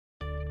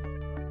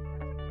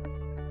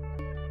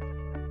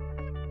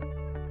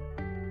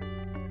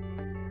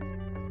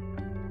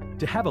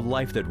To have a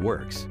life that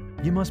works,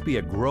 you must be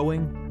a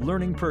growing,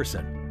 learning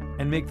person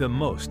and make the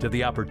most of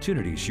the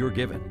opportunities you're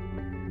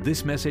given.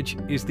 This message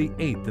is the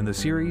 8th in the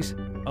series,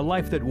 A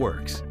Life That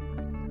Works.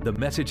 The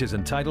message is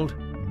entitled,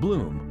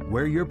 Bloom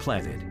Where You're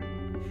Planted.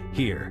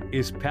 Here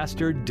is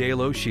Pastor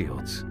Dale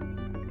O'Shields.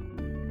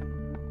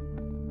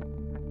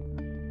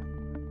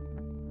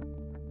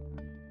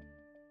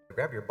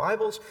 Grab your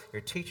Bibles,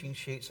 your teaching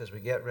sheets as we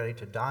get ready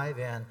to dive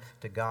in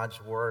to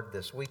God's Word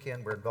this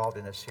weekend. We're involved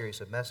in a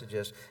series of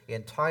messages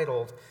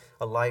entitled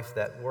A Life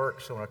That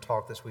Works. I want to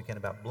talk this weekend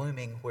about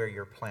blooming where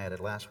you're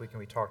planted. Last weekend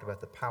we talked about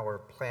the power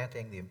of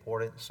planting, the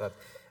importance of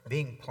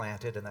being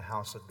planted in the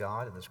house of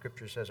God. And the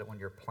Scripture says that when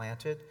you're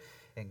planted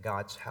in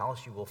God's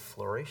house, you will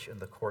flourish in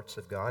the courts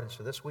of God. And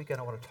so this weekend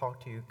I want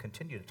to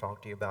continue to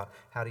talk to you about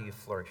how do you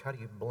flourish, how do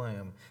you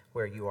bloom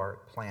where you are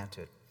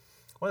planted.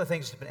 One of the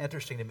things that's been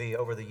interesting to me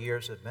over the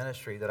years of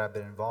ministry that I've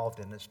been involved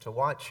in is to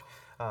watch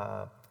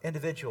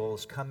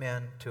individuals come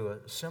into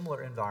a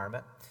similar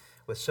environment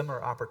with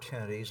similar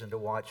opportunities and to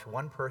watch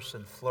one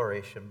person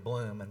flourish and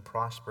bloom and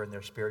prosper in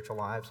their spiritual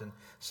lives and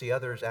see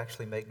others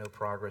actually make no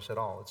progress at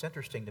all. It's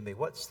interesting to me.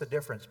 What's the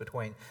difference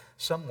between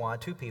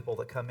two people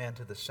that come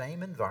into the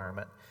same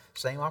environment,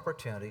 same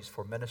opportunities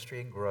for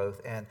ministry and growth,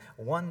 and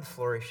one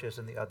flourishes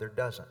and the other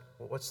doesn't?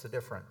 Well, what's the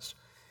difference?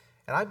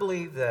 And I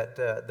believe that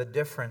the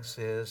difference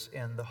is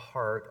in the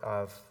heart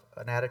of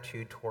an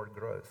attitude toward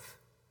growth,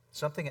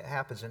 something that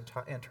happens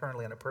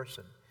internally in a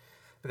person.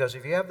 Because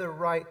if you have the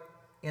right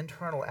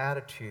internal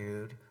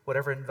attitude,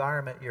 whatever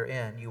environment you're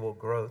in, you will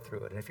grow through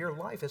it. And if your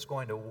life is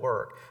going to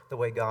work the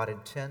way God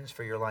intends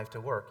for your life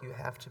to work, you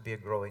have to be a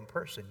growing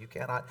person. You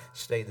cannot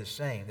stay the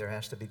same. There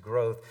has to be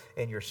growth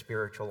in your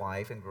spiritual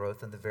life and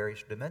growth in the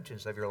various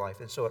dimensions of your life.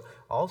 And so it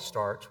all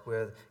starts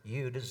with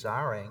you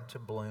desiring to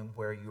bloom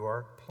where you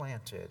are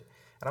planted.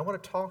 And I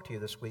want to talk to you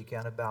this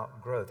weekend about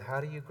growth.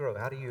 How do you grow?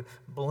 How do you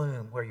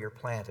bloom where you're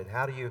planted?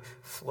 How do you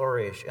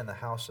flourish in the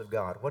house of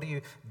God? What do you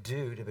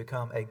do to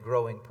become a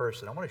growing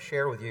person? I want to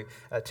share with you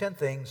 10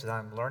 things that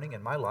I'm learning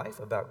in my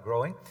life about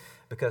growing.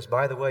 Because,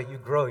 by the way, you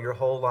grow your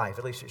whole life.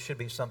 At least it should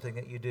be something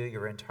that you do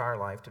your entire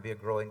life to be a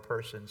growing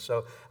person.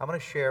 So I'm going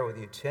to share with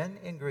you 10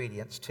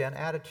 ingredients, 10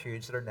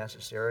 attitudes that are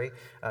necessary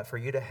for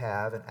you to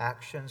have and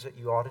actions that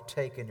you ought to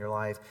take in your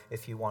life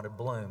if you want to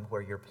bloom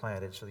where you're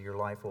planted so that your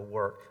life will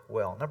work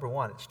well. Number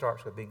one, it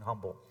starts with being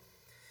humble.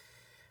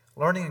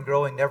 Learning and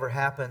growing never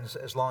happens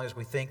as long as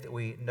we think that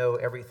we know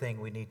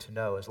everything we need to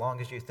know. As long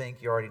as you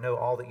think you already know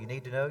all that you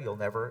need to know, you'll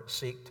never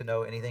seek to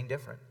know anything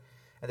different.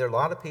 And there are a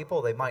lot of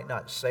people, they might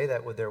not say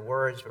that with their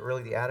words, but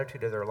really the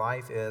attitude of their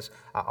life is,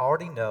 I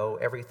already know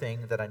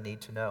everything that I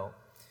need to know.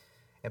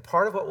 And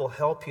part of what will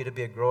help you to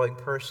be a growing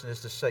person is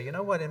to say, you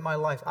know what, in my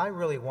life, I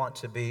really want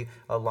to be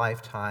a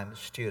lifetime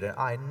student.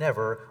 I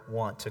never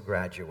want to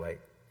graduate.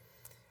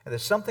 And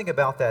there's something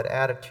about that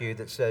attitude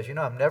that says, you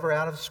know, I'm never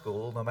out of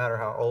school, no matter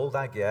how old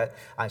I get.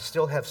 I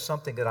still have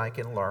something that I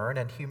can learn.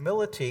 And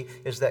humility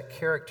is that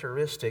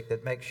characteristic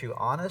that makes you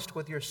honest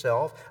with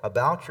yourself,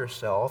 about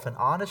yourself, and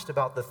honest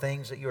about the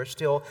things that you are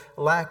still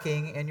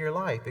lacking in your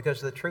life. Because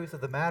the truth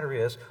of the matter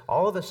is,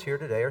 all of us here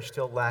today are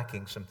still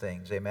lacking some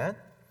things. Amen?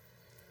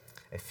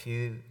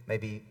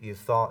 Maybe you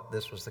thought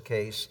this was the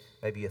case.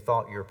 Maybe you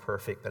thought you're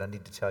perfect, but I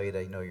need to tell you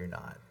today, no, you're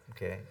not.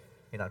 Okay?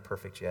 You're not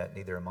perfect yet.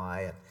 Neither am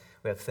I. And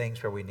we have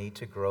things where we need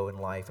to grow in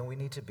life, and we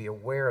need to be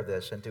aware of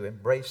this and to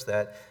embrace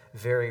that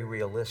very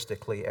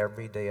realistically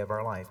every day of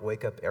our life.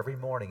 Wake up every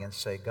morning and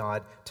say,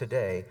 God,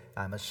 today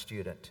I'm a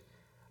student.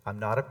 I'm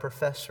not a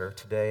professor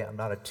today. I'm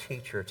not a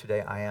teacher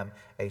today. I am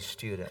a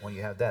student. When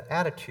you have that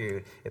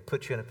attitude, it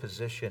puts you in a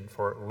position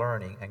for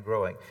learning and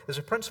growing. There's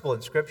a principle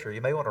in Scripture.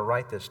 You may want to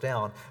write this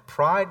down.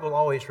 Pride will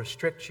always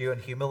restrict you, and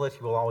humility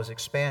will always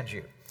expand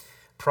you.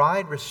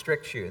 Pride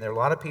restricts you. And there are a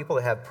lot of people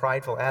that have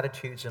prideful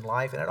attitudes in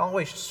life, and it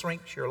always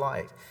shrinks your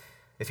life.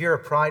 If you're a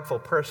prideful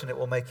person, it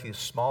will make you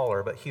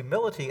smaller, but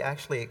humility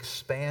actually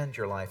expands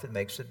your life. It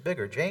makes it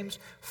bigger. James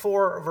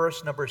 4,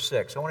 verse number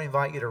 6. I want to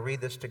invite you to read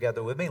this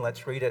together with me.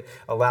 Let's read it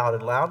aloud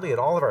and loudly at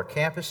all of our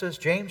campuses.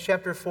 James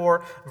chapter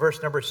 4,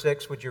 verse number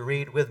 6. Would you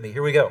read with me?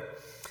 Here we go.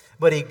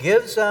 But he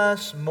gives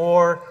us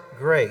more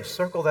grace.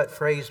 Circle that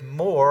phrase,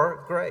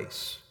 more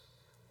grace.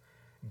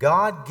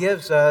 God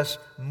gives us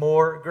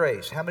more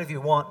grace. How many of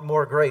you want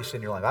more grace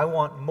in your life? I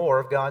want more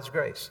of God's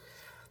grace.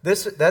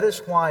 That is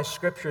why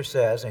Scripture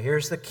says, and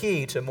here's the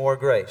key to more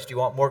grace. Do you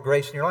want more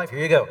grace in your life? Here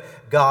you go.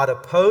 God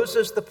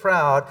opposes the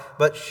proud,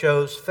 but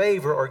shows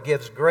favor or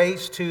gives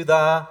grace to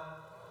the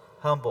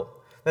humble.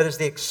 That is,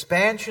 the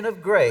expansion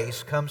of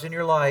grace comes in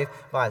your life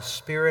by a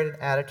spirit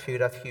and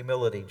attitude of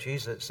humility.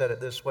 Jesus said it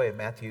this way in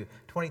Matthew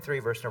 23,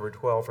 verse number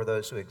 12, for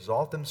those who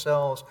exalt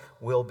themselves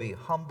will be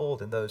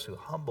humbled, and those who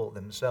humble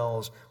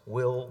themselves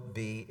will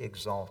be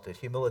exalted.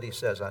 Humility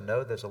says, I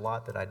know there's a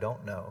lot that I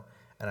don't know,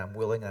 and I'm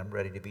willing and I'm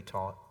ready to be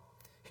taught.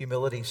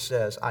 Humility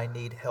says, I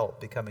need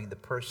help becoming the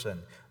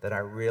person that I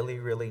really,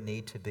 really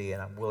need to be,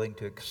 and I'm willing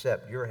to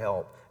accept your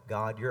help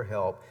God, your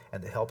help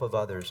and the help of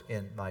others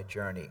in my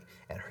journey.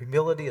 And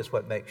humility is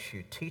what makes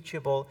you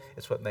teachable.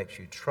 It's what makes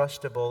you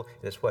trustable.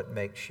 It's what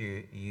makes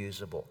you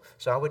usable.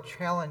 So I would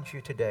challenge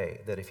you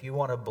today that if you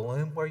want to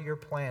bloom where you're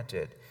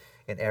planted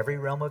in every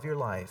realm of your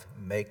life,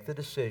 make the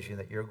decision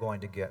that you're going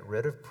to get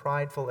rid of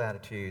prideful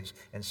attitudes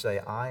and say,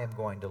 I am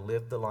going to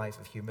live the life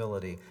of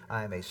humility.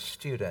 I am a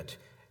student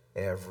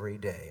every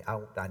day.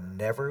 I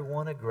never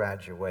want to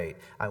graduate.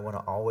 I want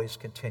to always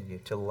continue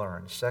to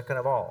learn. Second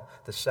of all,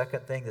 the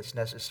second thing that's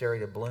necessary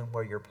to bloom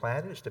where you're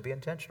planted is to be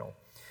intentional.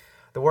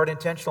 The word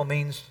intentional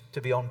means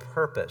to be on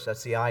purpose.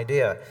 That's the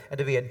idea. And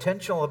to be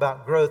intentional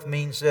about growth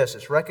means this.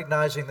 It's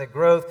recognizing that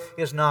growth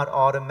is not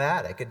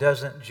automatic. It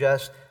doesn't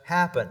just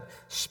happen.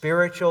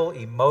 Spiritual,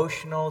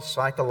 emotional,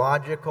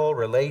 psychological,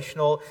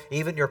 relational,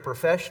 even your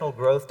professional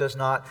growth does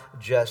not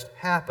just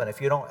happen. If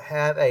you don't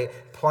have a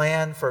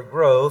plan for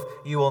growth,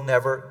 you will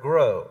never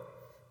grow.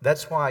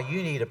 That's why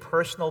you need a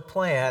personal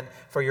plan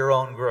for your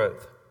own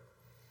growth.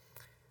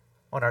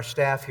 On our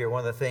staff here, one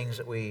of the things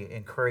that we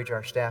encourage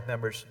our staff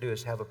members to do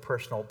is have a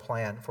personal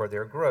plan for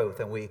their growth,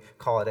 and we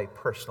call it a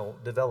personal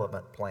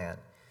development plan.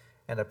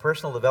 And a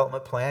personal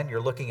development plan,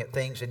 you're looking at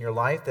things in your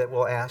life that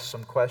will ask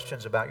some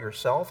questions about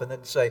yourself and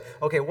then say,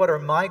 okay, what are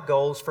my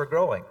goals for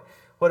growing?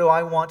 What do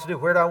I want to do?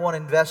 Where do I want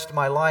to invest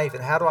my life?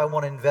 And how do I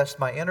want to invest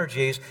my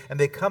energies in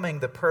becoming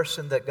the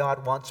person that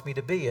God wants me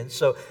to be? And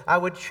so I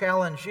would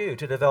challenge you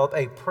to develop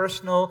a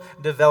personal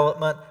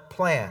development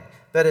plan.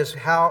 That is,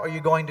 how are you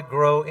going to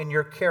grow in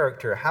your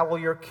character? How will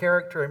your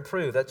character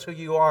improve? That's who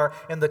you are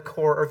in the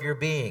core of your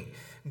being.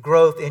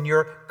 Growth in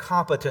your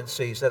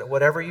competencies, that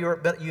whatever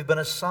you've been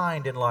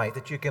assigned in life,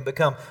 that you can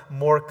become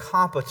more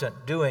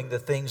competent doing the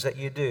things that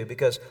you do.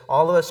 Because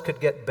all of us could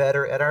get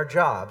better at our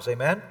jobs.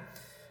 Amen?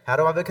 How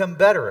do I become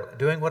better at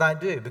doing what I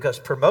do? Because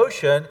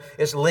promotion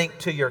is linked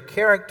to your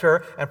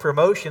character and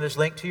promotion is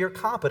linked to your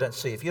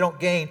competency. If you don't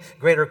gain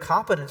greater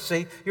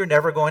competency, you're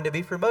never going to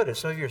be promoted.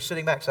 Some of you are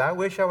sitting back saying, I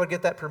wish I would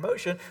get that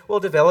promotion.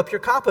 Well, develop your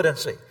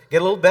competency.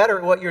 Get a little better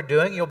at what you're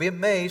doing. You'll be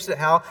amazed at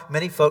how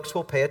many folks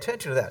will pay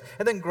attention to that.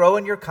 And then grow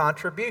in your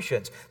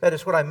contributions. That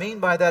is what I mean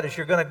by that is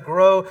you're going to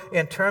grow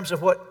in terms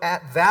of what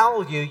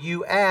value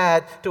you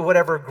add to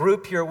whatever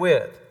group you're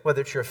with.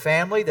 Whether it's your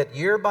family, that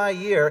year by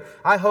year,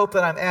 I hope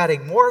that I'm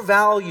adding more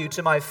value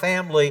to my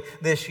family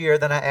this year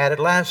than I added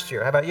last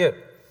year. How about you?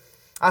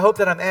 I hope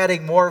that I'm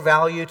adding more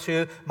value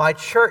to my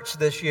church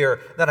this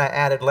year than I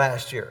added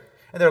last year.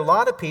 And there are a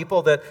lot of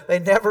people that they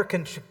never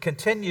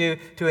continue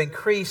to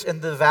increase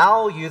in the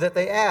value that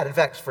they add. In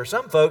fact, for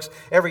some folks,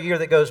 every year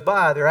that goes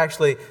by, they're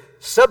actually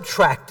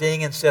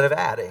subtracting instead of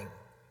adding.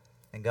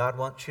 And God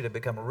wants you to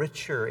become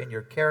richer in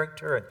your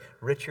character and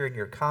richer in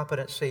your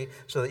competency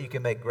so that you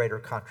can make greater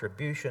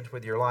contributions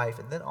with your life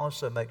and then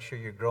also make sure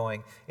you're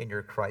growing in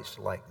your Christ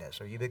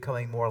likeness. Are you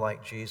becoming more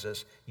like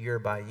Jesus year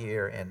by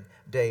year and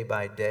day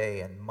by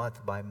day and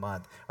month by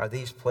month? Are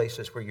these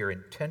places where you're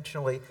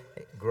intentionally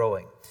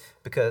growing?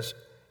 Because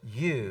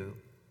you,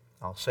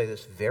 I'll say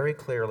this very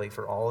clearly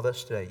for all of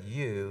us today,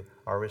 you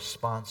are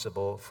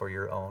responsible for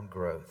your own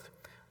growth.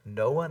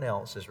 No one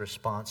else is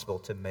responsible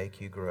to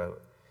make you grow.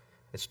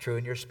 It's true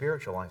in your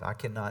spiritual life. I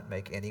cannot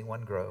make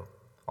anyone grow.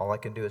 All I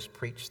can do is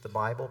preach the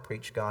Bible,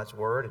 preach God's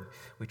Word, and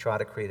we try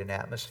to create an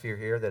atmosphere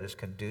here that is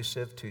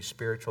conducive to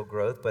spiritual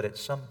growth. But at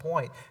some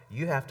point,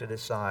 you have to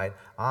decide,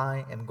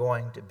 I am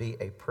going to be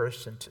a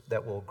person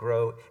that will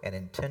grow and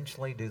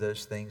intentionally do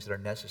those things that are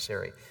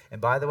necessary.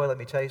 And by the way, let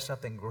me tell you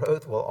something.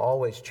 Growth will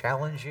always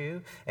challenge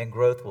you, and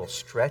growth will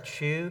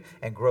stretch you,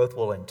 and growth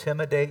will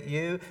intimidate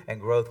you, and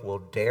growth will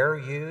dare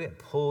you and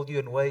pull you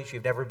in ways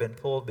you've never been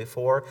pulled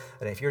before.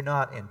 And if you're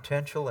not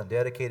intentional and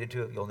dedicated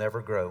to it, you'll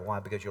never grow.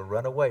 Why? Because you'll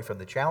run away from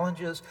the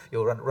challenges,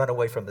 you'll run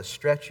away from the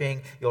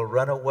stretching, you'll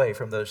run away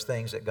from those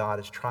things that God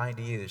is trying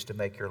to use to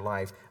make your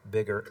life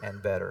bigger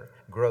and better.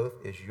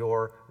 Growth is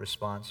your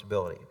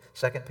responsibility.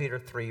 2 Peter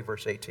 3,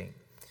 verse 18.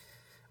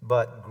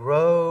 But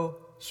grow,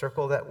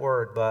 circle that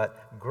word,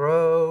 but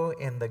grow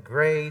in the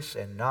grace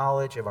and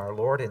knowledge of our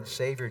Lord and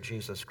Savior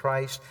Jesus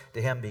Christ.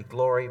 To Him be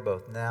glory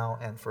both now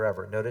and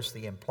forever. Notice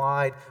the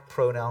implied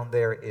pronoun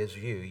there is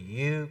you.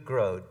 You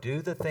grow.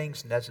 Do the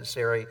things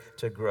necessary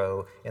to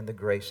grow in the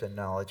grace and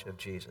knowledge of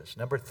Jesus.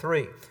 Number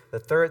 3, the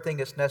third thing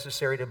that's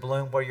necessary to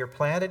bloom where you're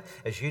planted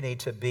is you need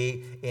to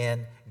be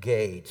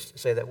engaged.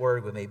 Say that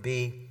word with me,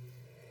 be.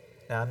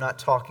 Now, I'm not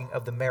talking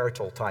of the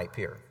marital type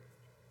here.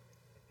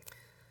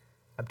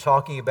 I'm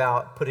talking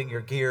about putting your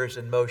gears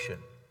in motion.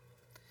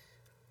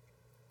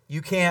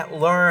 You can't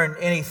learn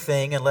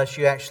anything unless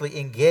you actually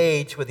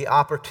engage with the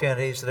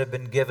opportunities that have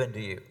been given to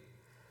you.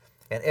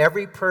 And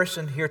every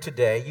person here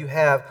today, you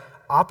have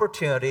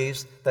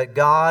opportunities that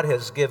God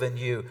has given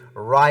you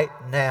right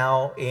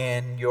now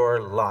in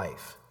your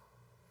life.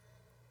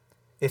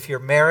 If you're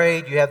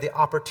married, you have the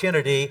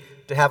opportunity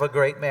to have a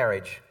great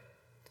marriage.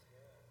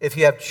 If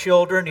you have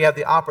children, you have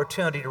the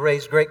opportunity to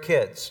raise great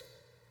kids.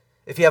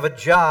 If you have a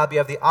job, you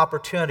have the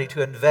opportunity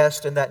to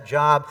invest in that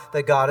job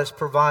that God has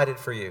provided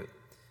for you.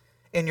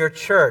 In your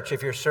church,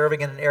 if you're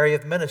serving in an area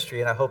of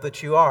ministry, and I hope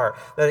that you are,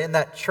 that in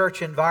that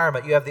church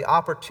environment you have the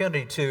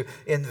opportunity to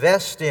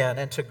invest in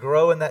and to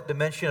grow in that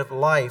dimension of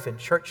life and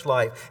church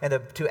life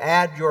and to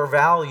add your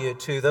value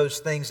to those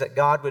things that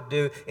God would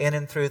do in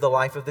and through the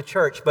life of the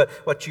church. But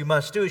what you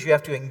must do is you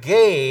have to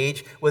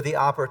engage with the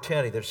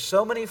opportunity. There's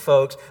so many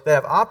folks that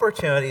have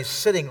opportunities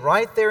sitting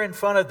right there in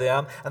front of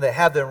them, and they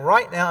have them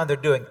right now, and they're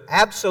doing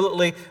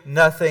absolutely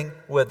nothing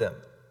with them.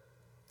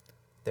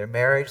 Their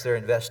marriage, they're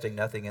investing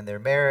nothing in their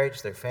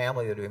marriage. Their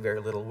family, they're doing very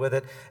little with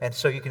it. And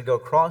so you can go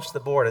across the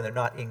board and they're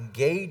not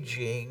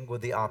engaging with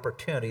the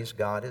opportunities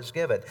God has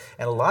given.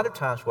 And a lot of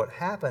times what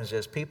happens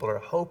is people are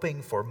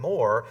hoping for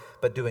more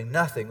but doing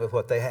nothing with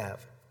what they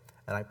have.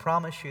 And I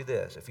promise you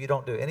this, if you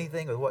don't do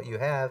anything with what you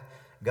have,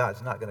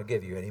 God's not going to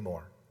give you any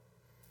more.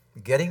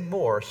 Getting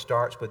more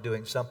starts with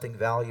doing something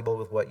valuable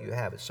with what you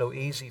have. It's so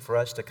easy for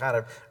us to kind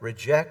of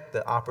reject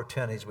the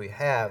opportunities we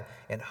have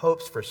in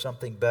hopes for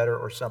something better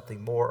or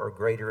something more or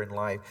greater in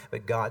life.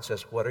 But God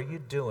says, what are you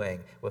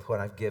doing with what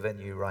I've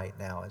given you right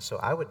now? And so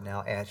I would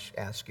now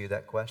ask you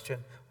that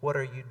question. What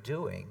are you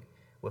doing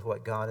with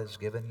what God has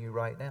given you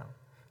right now?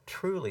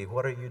 Truly,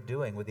 what are you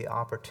doing with the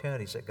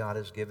opportunities that God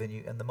has given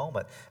you in the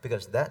moment?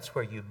 Because that's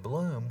where you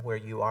bloom, where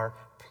you are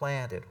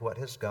planted. What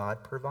has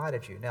God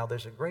provided you? Now,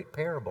 there's a great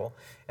parable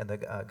in the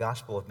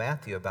Gospel of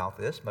Matthew about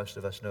this. Most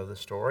of us know the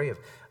story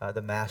of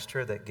the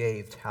master that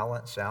gave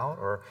talents out,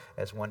 or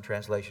as one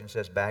translation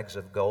says, bags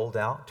of gold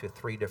out to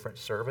 3 different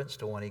servants.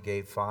 To one he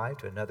gave 5,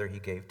 to another he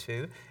gave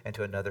 2, and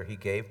to another he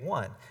gave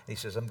 1. And he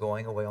says, I'm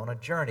going away on a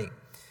journey.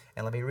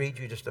 And let me read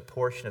you just a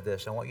portion of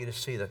this. I want you to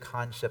see the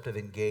concept of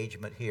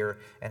engagement here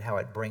and how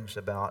it brings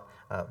about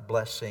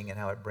blessing and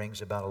how it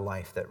brings about a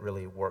life that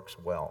really works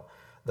well.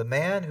 The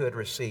man who had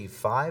received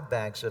 5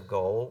 bags of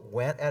gold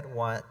went at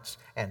once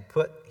and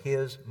put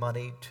his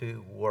money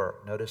to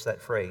work. Notice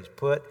that phrase,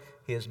 put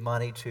his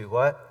money to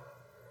what?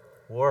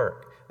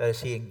 Work. That is,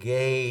 he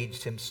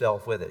engaged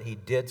himself with it. He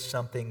did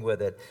something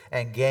with it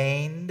and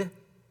gained,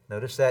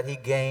 notice that he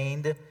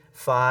gained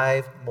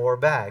 5 more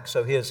bags.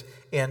 So his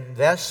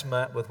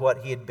investment with what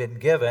he had been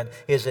given,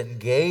 his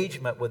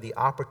engagement with the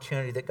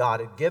opportunity that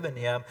God had given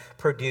him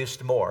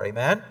produced more.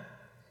 Amen?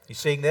 You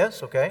seeing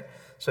this? Okay.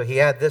 So he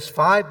had this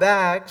 5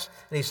 bags,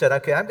 and he said,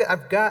 okay,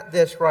 I've got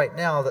this right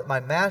now that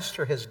my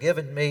master has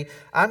given me.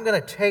 I'm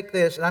going to take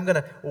this, and I'm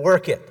going to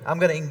work it. I'm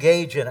going to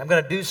engage in it. I'm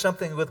going to do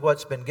something with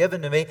what's been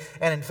given to me.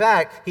 And in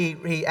fact,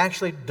 he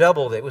actually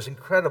doubled it. It was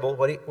incredible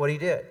what he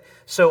did.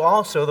 So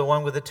also the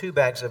one with the 2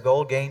 bags of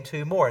gold gained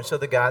 2 more. And so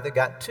the guy that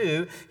got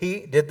 2,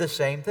 he did the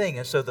same thing.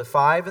 And so the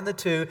 5 and the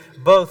 2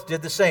 both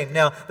did the same.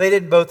 Now, they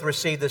didn't both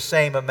receive the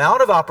same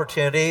amount of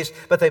opportunities,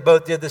 but they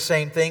both did the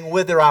same thing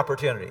with their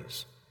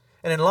opportunities.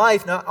 And in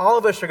life, not all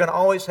of us are going to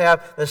always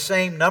have the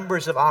same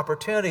numbers of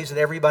opportunities that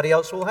everybody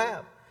else will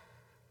have.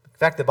 In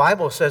fact, the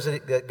Bible says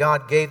that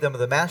God gave them,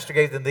 the Master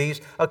gave them these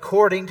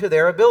according to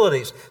their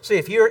abilities. See,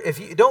 if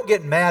you don't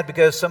get mad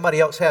because somebody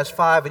else has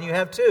 5 and you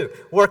have 2,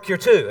 work your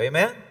 2.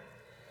 Amen?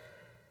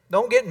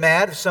 Don't get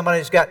mad if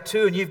somebody's got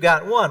 2 and you've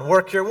got 1.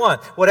 Work your 1.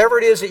 Whatever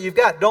it is that you've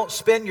got, don't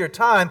spend your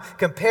time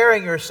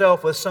comparing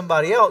yourself with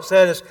somebody else.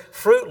 That is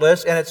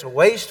fruitless and it's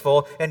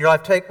wasteful in your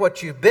life. Take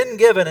what you've been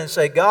given and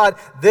say, God,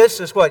 this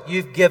is what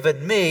you've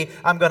given me.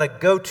 I'm going to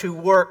go to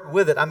work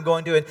with it. I'm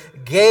going to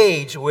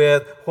engage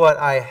with what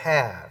I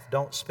have.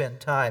 Don't spend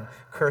time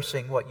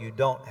cursing what you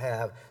don't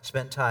have.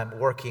 Spend time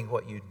working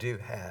what you do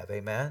have.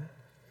 Amen?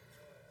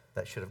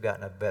 That should have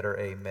gotten a better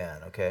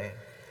amen, okay?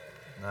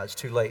 No, it's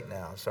too late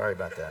now. Sorry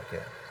about that.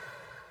 Okay.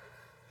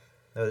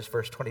 Notice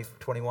verse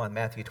 21,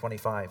 Matthew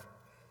 25.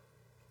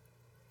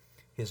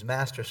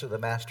 So the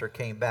master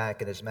came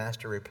back, and his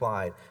master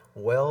replied,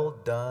 well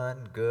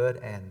done, good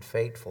and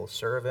faithful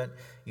servant.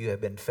 You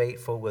have been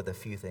faithful with a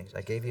few things.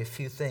 I gave you a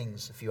few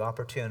things, a few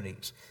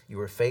opportunities. You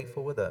were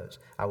faithful with those.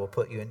 I will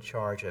put you in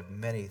charge of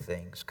many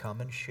things. Come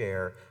and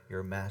share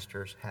your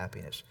master's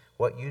happiness.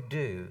 What you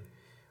do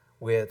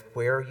with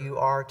where you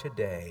are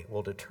today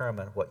will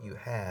determine what you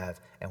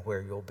have and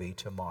where you'll be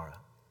tomorrow.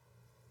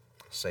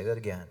 Say that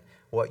again.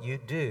 What you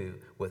do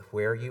with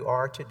where you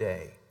are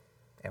today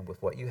and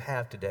with what you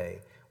have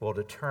today will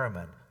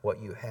determine what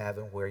you have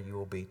and where you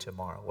will be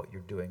tomorrow. What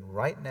you're doing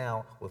right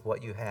now with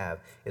what you have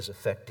is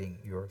affecting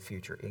your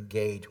future.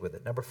 Engage with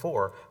it. Number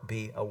 4,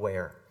 be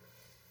aware.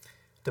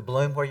 To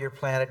bloom where you're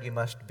planted, you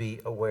must be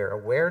aware.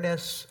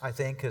 Awareness, I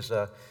think, is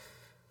a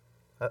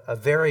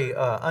very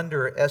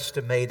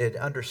underestimated,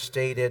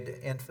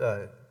 understated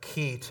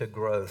key to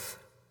growth.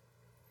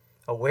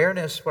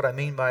 Awareness, what I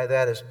mean by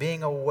that is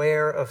being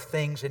aware of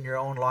things in your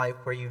own life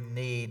where you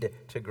need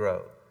to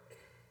grow.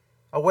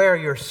 Aware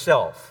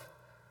yourself,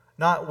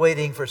 not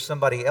waiting for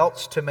somebody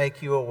else to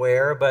make you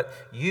aware, but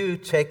you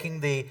taking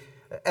the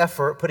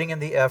effort, putting in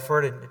the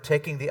effort and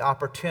taking the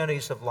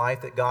opportunities of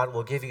life that God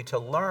will give you to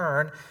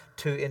learn,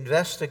 to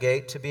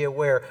investigate, to be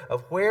aware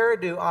of where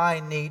do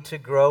I need to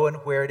grow and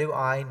where do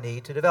I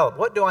need to develop.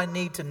 What do I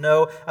need to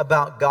know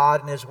about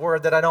God and His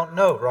Word that I don't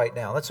know right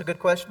now? That's a good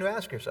question to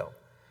ask yourself.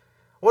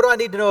 What do I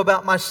need to know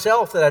about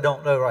myself that I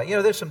don't know right? You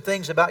know, there's some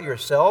things about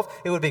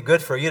yourself it would be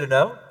good for you to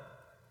know.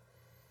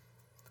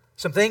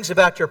 Some things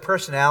about your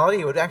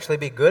personality would actually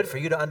be good for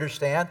you to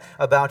understand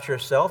about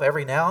yourself.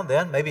 Every now and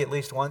then, maybe at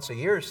least once a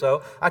year or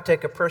so, I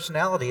take a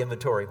personality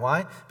inventory.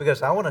 Why?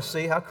 Because I want to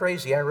see how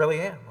crazy I really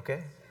am,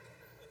 okay?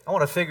 I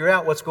want to figure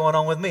out what's going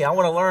on with me. I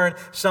want to learn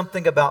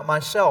something about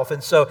myself.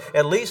 And so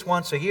at least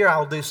once a year,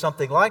 I'll do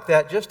something like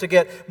that just to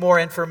get more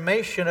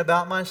information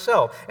about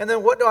myself. And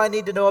then what do I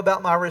need to know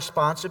about my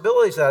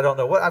responsibilities that I don't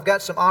know? I've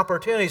got some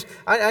opportunities.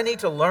 I need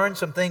to learn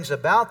some things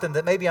about them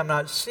that maybe I'm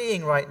not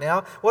seeing right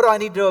now. What do I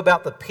need to know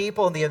about the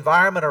people and the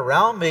environment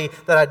around me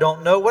that I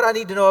don't know? What do I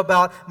need to know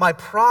about my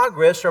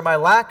progress or my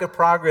lack of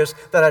progress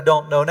that I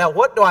don't know? Now,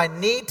 what do I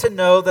need to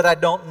know that I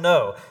don't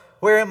know?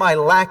 Where am I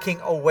lacking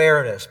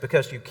awareness?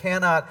 Because you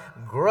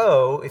cannot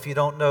grow if you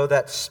don't know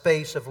that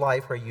space of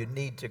life where you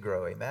need to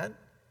grow. Amen?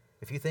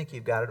 If you think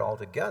you've got it all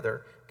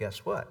together, guess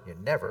what? You're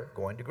never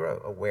going to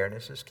grow.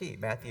 Awareness is key.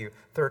 Matthew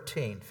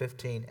 13,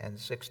 15, and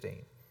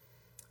 16.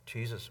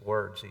 Jesus'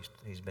 words,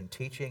 he's been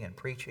teaching and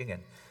preaching,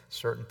 and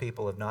certain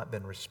people have not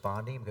been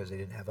responding because they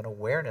didn't have an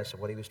awareness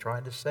of what he was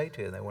trying to say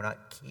to them. They were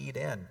not keyed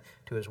in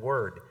to his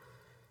word.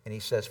 And he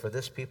says, for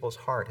this people's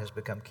heart has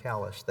become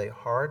callous. They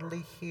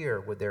hardly hear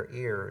with their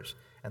ears,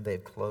 and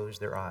they've closed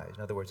their eyes.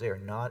 In other words, they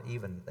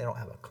don't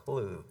have a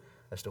clue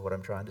as to what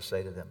I'm trying to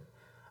say to them.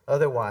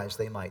 Otherwise,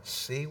 they might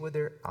see with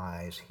their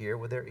eyes, hear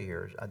with their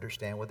ears,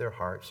 understand with their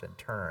hearts, and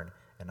turn,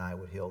 and I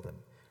would heal them.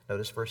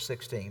 Notice verse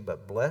 16,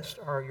 but blessed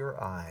are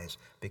your eyes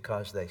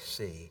because they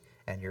see,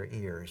 and your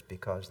ears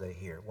because they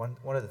hear.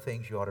 One of the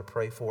things you ought to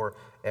pray for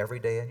every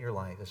day in your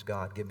life is,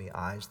 God, give me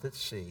eyes that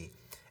see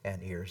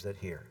and ears that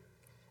hear.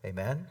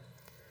 Amen?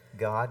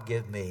 God,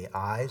 give me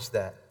eyes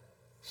that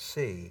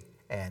see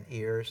and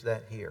ears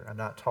that hear. I'm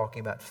not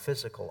talking about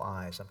physical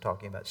eyes. I'm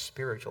talking about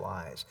spiritual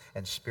eyes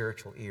and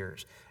spiritual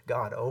ears.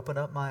 God, open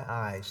up my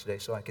eyes today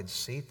so I can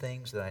see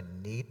things that I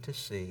need to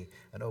see,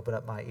 and open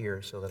up my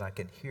ears so that I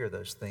can hear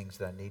those things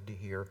that I need to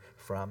hear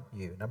from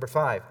you. Number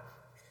 5,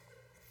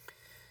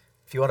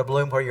 if you want to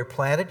bloom where you're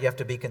planted, you have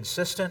to be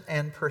consistent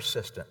and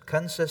persistent.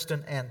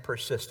 Consistent and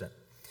persistent.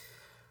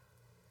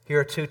 Here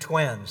are two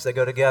twins. They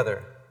go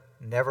together.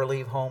 Never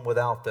leave home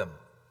without them.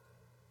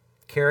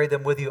 Carry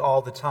them with you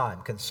all the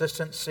time.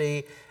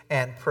 Consistency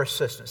and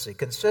persistency.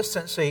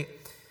 Consistency,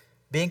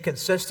 being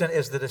consistent,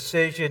 is the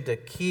decision to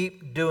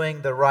keep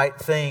doing the right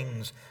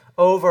things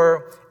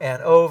over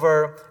and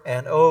over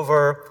and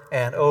over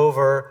and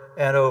over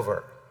and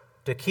over.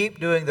 To keep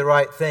doing the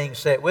right things.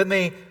 Say it with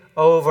me.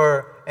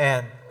 Over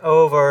and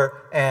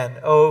over and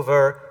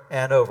over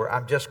and over.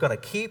 I'm just going to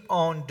keep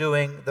on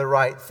doing the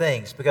right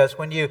things, because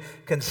when you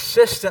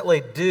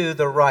consistently do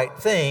the right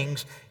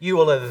things, you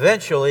will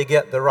eventually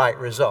get the right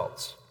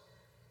results.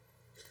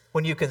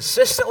 When you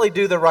consistently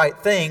do the right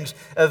things,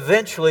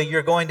 eventually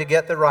you're going to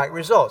get the right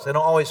results. They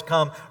don't always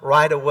come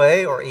right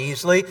away or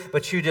easily,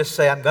 but you just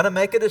say, I'm going to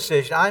make a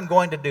decision. I'm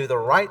going to do the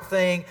right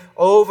thing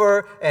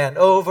over and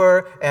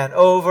over and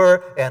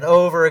over and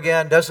over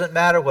again. Doesn't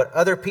matter what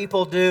other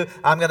people do.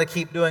 I'm going to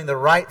keep doing the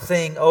right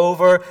thing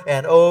over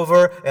and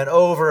over and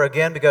over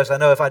again, because I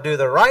know if I do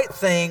the right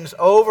things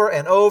over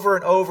and over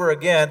and over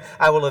again,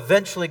 I will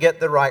eventually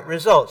get the right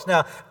results.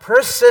 Now,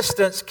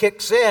 persistence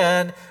kicks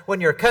in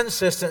when your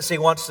consistency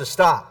wants to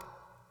stop.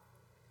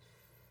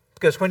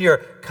 Because when you're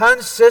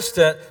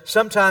consistent,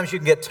 sometimes you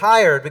can get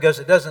tired because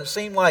it doesn't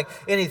seem like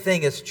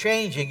anything is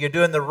changing. You're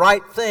doing the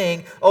right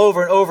thing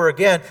over and over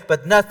again,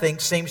 but nothing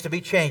seems to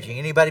be changing.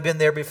 Anybody been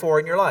there before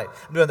in your life?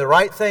 I'm doing the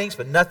right things,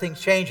 but nothing's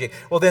changing.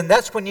 Well, then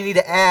that's when you need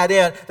to add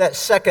in that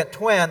second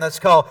twin that's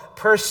called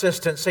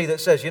persistency, that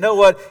says, you know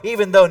what?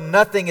 Even though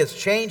nothing is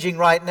changing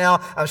right now,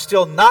 I'm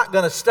still not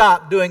going to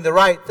stop doing the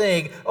right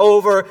thing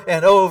over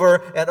and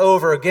over and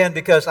over again,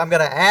 because I'm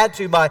going to add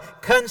to my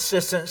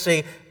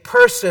consistency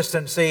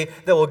persistency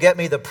that will get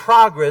me the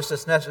progress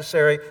that's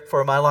necessary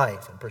for my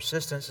life. And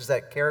persistence is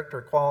that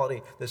character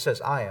quality that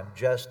says, I am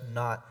just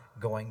not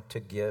going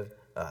to give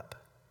up.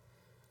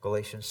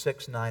 Galatians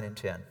 6, 9, and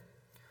 10.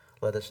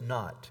 Let us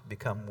not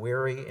become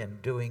weary in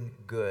doing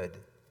good.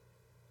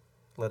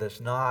 Let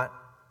us not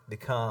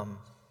become,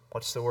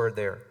 what's the word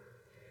there?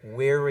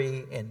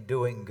 Weary in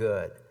doing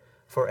good.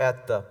 For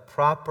at the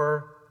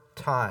proper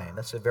time,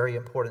 that's a very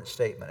important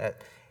statement.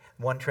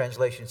 One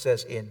translation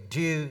says, in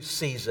due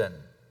season,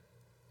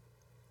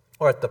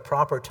 or at the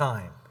proper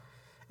time.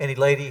 Any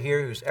lady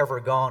here who's ever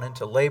gone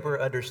into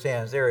labor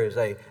understands there is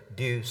a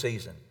due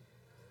season.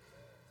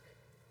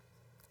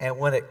 And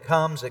when it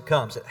comes, it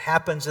comes. It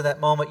happens in that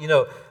moment. You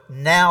know,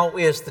 now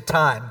is the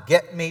time.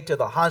 Get me to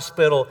the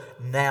hospital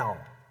now.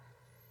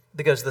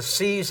 Because the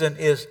season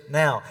is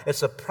now.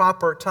 It's a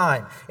proper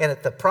time. And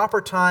at the proper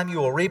time, you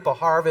will reap a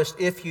harvest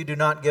if you do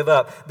not give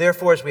up.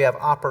 Therefore, as we have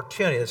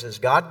opportunity, this is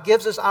God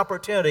gives us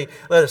opportunity,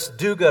 let us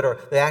do good. Or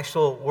the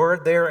actual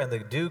word there in the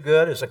do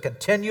good is to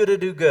continue to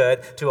do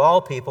good to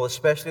all people,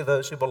 especially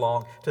those who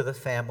belong to the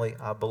family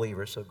of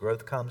believers. So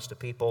growth comes to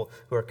people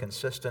who are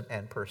consistent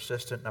and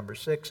persistent. Number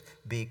 6,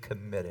 be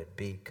committed.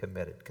 Be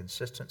committed.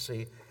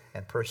 Consistency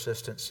and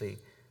persistency,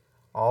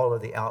 all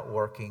of the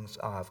outworkings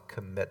of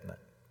commitment.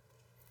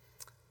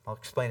 I'll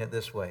explain it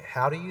this way.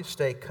 How do you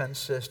stay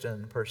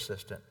consistent and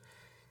persistent?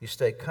 You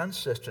stay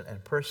consistent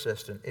and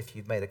persistent if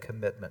you've made a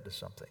commitment to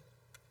something.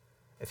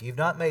 If you've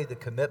not made the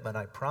commitment,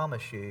 I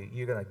promise you,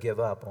 you're going to give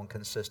up on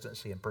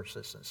consistency and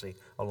persistency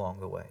along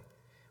the way.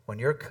 When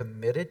you're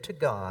committed to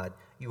God,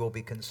 you will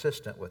be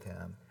consistent with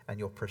Him, and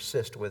you'll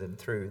persist with Him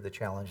through the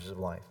challenges of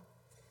life.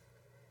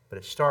 But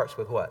it starts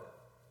with what?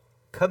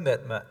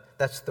 Commitment.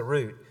 That's the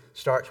root.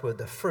 Starts with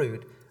the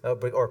fruit,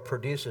 or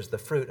produces the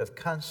fruit of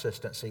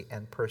consistency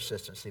and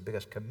persistency,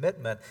 because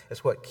commitment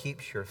is what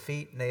keeps your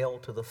feet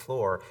nailed to the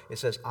floor. It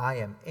says, I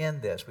am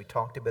in this. We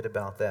talked a bit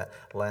about that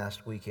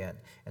last weekend.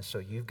 And so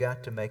you've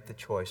got to make the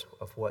choice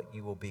of what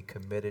you will be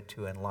committed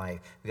to in life,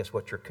 because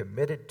what you're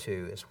committed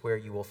to is where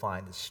you will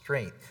find the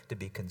strength to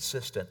be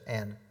consistent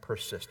and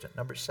persistent.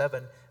 Number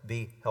 7,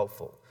 be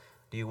helpful.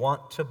 Do you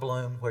want to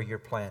bloom where you're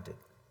planted?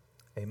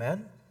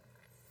 Amen?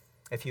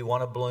 If you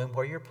want to bloom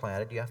where you're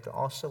planted, you have to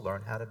also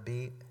learn how to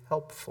be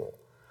helpful.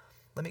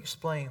 Let me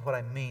explain what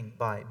I mean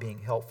by being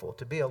helpful.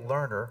 To be a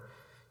learner,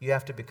 you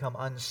have to become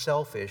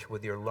unselfish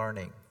with your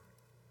learning.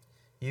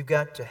 You've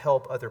got to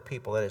help other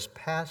people. That is,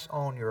 pass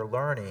on your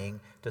learning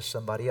to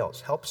somebody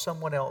else. Help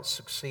someone else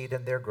succeed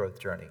in their growth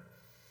journey.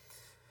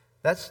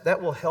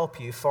 That will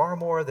help you far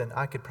more than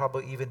I could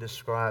probably even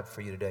describe for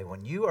you today.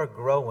 When you are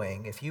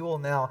growing, if you will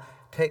now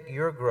take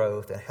your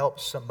growth and help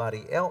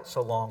somebody else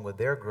along with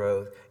their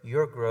growth,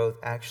 your growth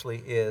actually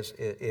is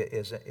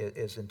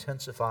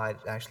intensified,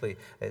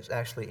 is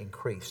actually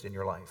increased in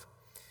your life.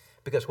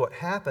 Because what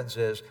happens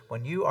is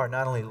when you are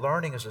not only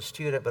learning as a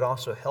student but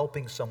also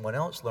helping someone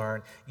else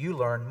learn, you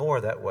learn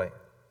more that way.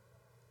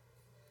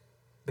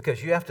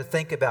 Because you have to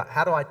think about,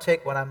 how do I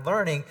take what I'm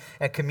learning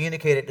and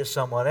communicate it to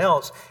someone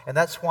else? And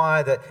that's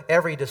why that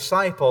every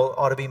disciple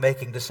ought to be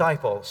making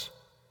disciples.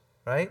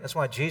 Right? That's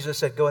why Jesus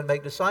said, go and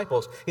make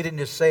disciples. He didn't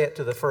just say it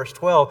to the first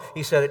 12.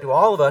 He said it to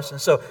all of us. And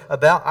so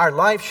our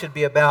life should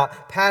be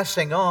about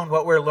passing on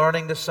what we're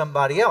learning to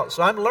somebody else.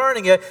 So I'm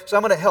learning it, so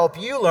I'm going to help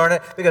you learn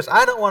it, because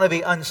I don't want to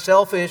be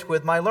unselfish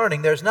with my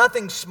learning. There's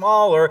nothing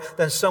smaller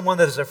than someone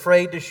that is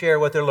afraid to share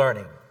what they're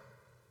learning.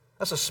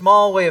 That's a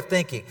small way of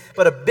thinking.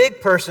 But a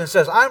big person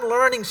says, I'm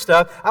learning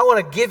stuff. I want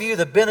to give you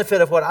the benefit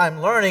of what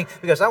I'm learning,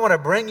 because I want to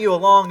bring you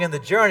along in the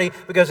journey,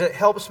 because it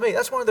helps me.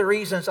 That's one of the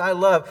reasons I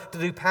love to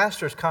do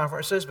pastors'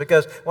 conferences,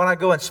 because when I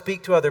go and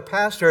speak to other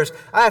pastors,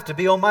 I have to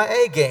be on my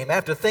A game. I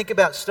have to think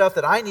about stuff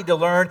that I need to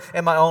learn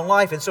in my own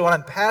life. And so when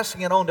I'm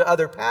passing it on to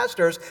other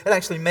pastors, it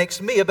actually makes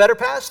me a better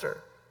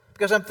pastor,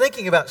 because I'm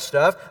thinking about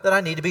stuff that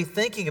I need to be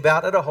thinking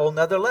about at a whole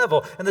nother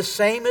level. And the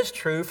same is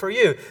true for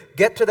you.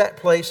 Get to that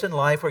place in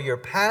life where you're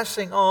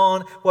passing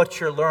on what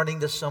you're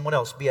learning to someone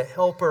else. Be a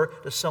helper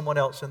to someone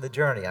else in the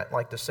journey. I'd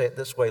like to say it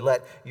this way: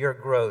 let your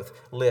growth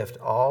lift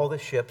all the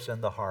ships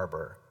in the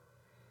harbor.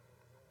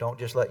 Don't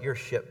just let your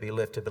ship be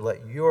lifted, but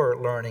let your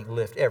learning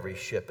lift every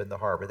ship in the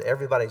harbor. That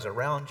everybody's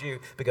around you,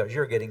 because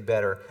you're getting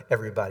better,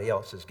 everybody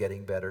else is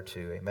getting better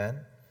too. Amen?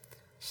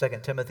 2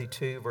 Timothy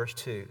 2, verse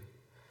 2.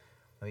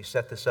 Let me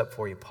set this up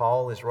for you.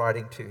 Paul is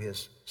writing to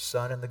his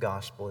son in the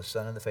gospel, his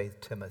son in the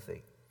faith,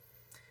 Timothy.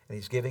 And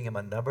he's giving him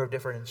a number of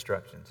different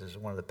instructions. This is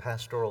one of the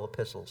pastoral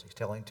epistles. He's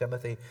telling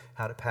Timothy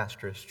how to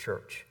pastor his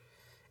church.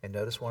 And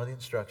notice one of the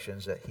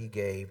instructions that he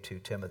gave to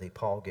Timothy,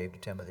 Paul gave to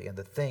Timothy. And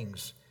the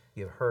things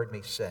you've heard me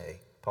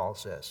say, Paul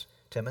says,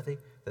 Timothy,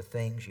 the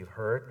things you've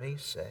heard me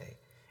say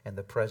in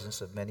the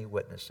presence of many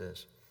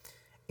witnesses,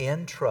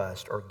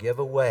 entrust or give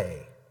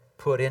away,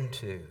 put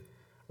into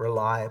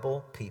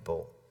reliable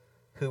people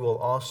who will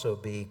also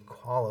be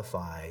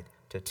qualified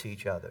to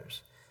teach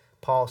others.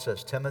 Paul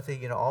says,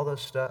 Timothy, all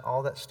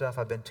that stuff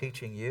I've been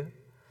teaching you.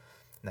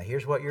 Now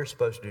here's what you're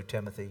supposed to do,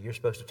 Timothy. You're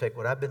supposed to take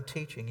what I've been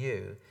teaching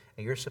you,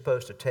 and you're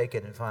supposed to take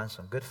it and find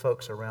some good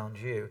folks around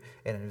you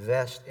and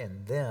invest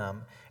in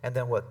them. And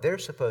then what they're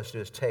supposed to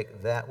do is take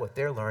what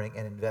they're learning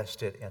and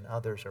invest it in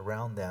others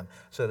around them.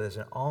 So there's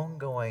an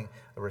ongoing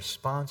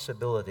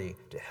responsibility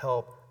to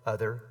help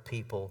other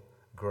people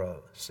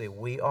grow. See,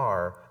 we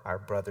are our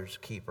brother's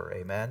keeper.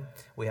 Amen?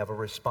 We have a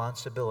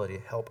responsibility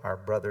to help our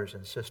brothers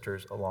and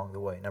sisters along the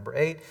way. Number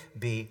 8,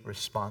 be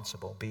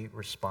responsible. Be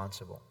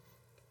responsible.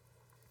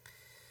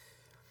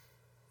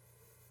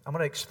 I'm going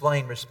to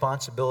explain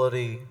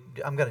responsibility.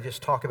 I'm going to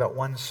just talk about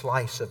one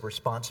slice of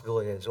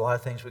responsibility. There's a lot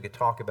of things we could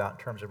talk about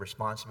in terms of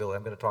responsibility.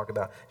 I'm going to talk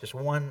about just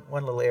one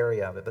little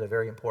area of it, but a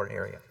very important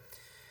area.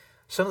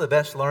 Some of the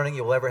best learning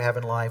you'll ever have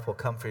in life will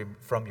come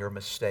from your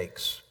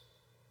mistakes.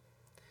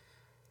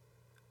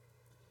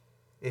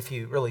 If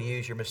you really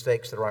use your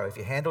mistakes the right way, if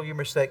you handle your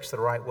mistakes the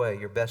right way,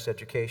 your best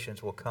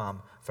educations will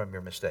come from your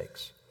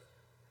mistakes.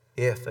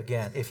 If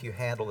you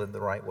handle them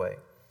the right way.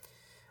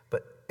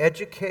 But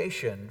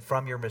education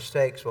from your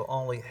mistakes will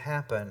only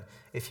happen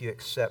if you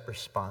accept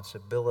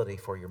responsibility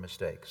for your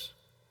mistakes.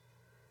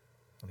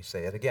 Let me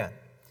say it again.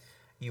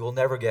 You will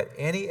never get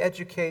any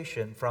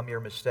education from your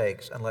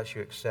mistakes unless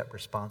you accept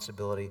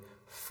responsibility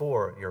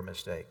for your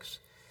mistakes.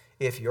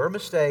 If your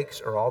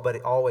mistakes are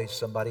always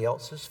somebody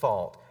else's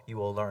fault, you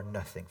will learn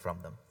nothing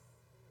from them.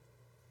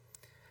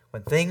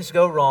 When things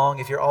go wrong,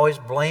 if you're always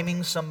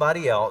blaming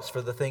somebody else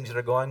for the things that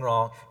are going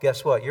wrong,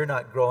 guess what? You're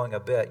not growing a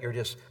bit. You're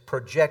just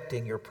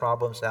projecting your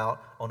problems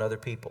out on other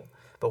people.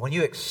 But when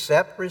you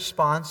accept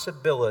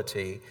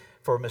responsibility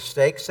for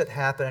mistakes that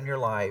happen in your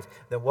life,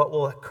 then what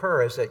will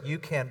occur is that you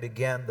can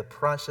begin the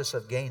process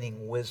of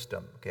gaining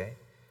wisdom, okay?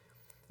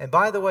 And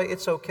by the way,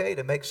 it's okay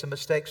to make some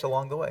mistakes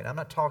along the way. And I'm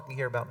not talking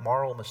here about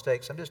moral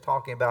mistakes. I'm just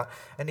talking about,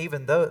 and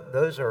even though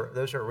those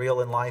are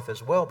real in life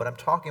as well, but I'm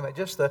talking about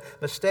just the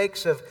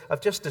mistakes of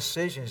just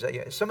decisions.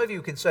 Some of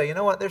you can say, you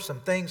know what, there's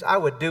some things I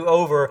would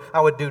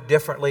do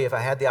differently if I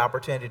had the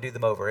opportunity to do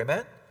them over.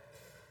 Amen?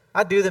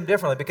 I do them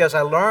differently because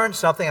I learned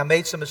something. I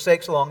made some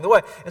mistakes along the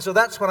way. And so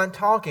that's what I'm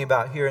talking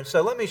about here. And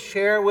so let me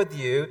share with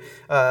you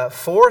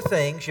 4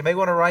 things. You may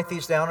want to write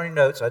these down on your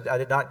notes. I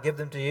did not give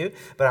them to you,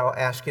 but I'll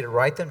ask you to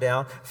write them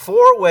down.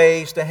 4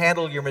 ways to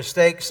handle your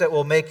mistakes that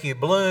will make you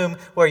bloom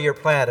where you're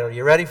planted. Are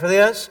you ready for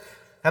this?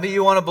 How many of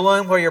you want to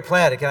bloom where you're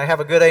planted? Can I have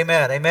a good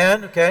amen?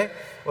 Amen? Okay.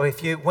 Well,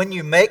 when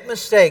you make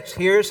mistakes,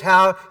 here's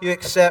how you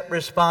accept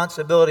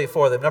responsibility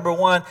for them. Number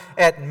 1,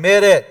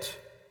 admit it.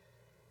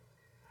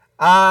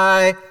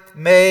 I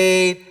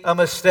made a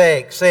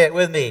mistake. Say it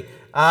with me.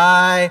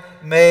 I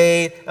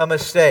made a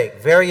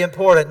mistake. Very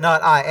important.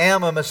 Not I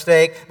am a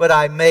mistake, but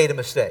I made a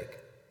mistake.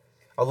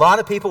 A lot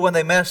of people, when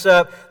they mess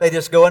up, they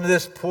just go into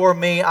this, poor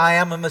me, I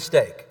am a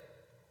mistake.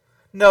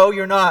 No,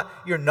 you're not.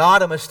 You're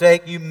not a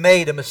mistake. You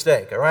made a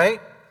mistake, all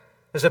right?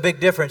 There's a big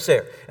difference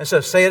there. And so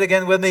say it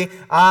again with me.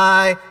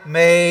 I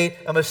made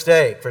a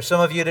mistake. For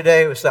some of you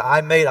today, it was I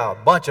made a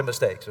bunch of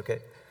mistakes, okay?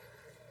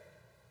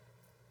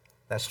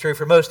 That's true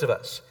for most of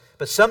us.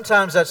 But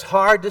sometimes that's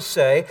hard to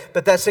say,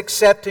 but that's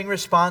accepting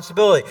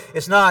responsibility.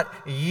 It's not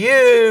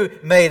you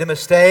made a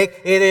mistake,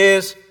 it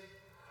is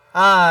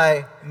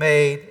I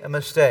made a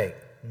mistake.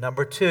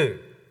 Number 2,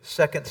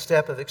 second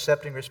step of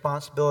accepting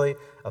responsibility,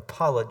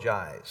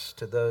 apologize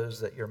to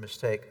those that your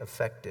mistake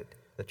affected,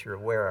 that you're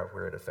aware of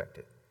where it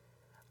affected.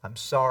 I'm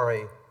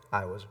sorry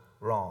I was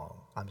wrong.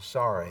 I'm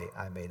sorry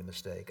I made a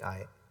mistake.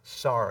 I'm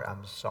sorry.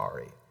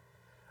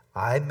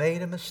 I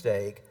made a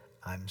mistake.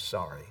 I'm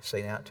sorry.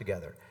 Say now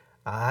together.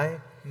 I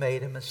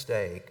made a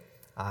mistake.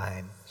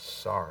 I'm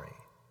sorry.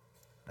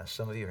 Now,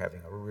 some of you are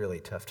having a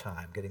really tough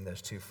time getting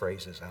those 2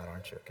 phrases out,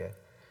 aren't you? Okay?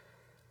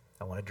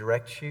 I want to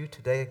direct you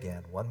today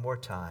again, one more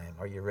time.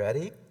 Are you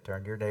ready?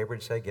 Turn to your neighbor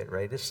and say, get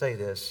ready to say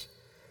this.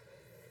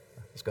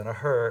 It's going to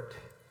hurt,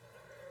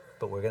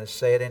 but we're going to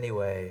say it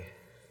anyway.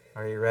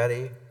 Are you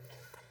ready?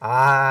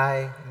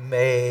 I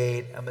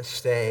made a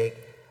mistake.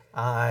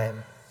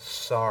 I'm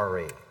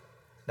sorry.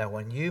 Now,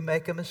 when you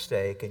make a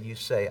mistake and you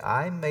say,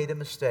 I made a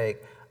mistake,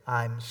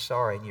 I'm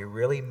sorry, and you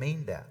really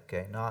mean that,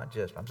 okay? Not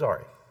just, I'm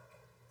sorry,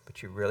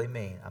 but you really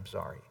mean, I'm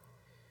sorry.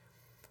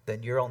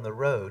 Then you're on the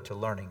road to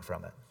learning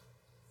from it.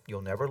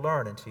 You'll never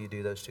learn until you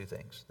do those 2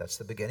 things. That's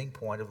the beginning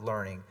point of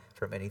learning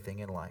from anything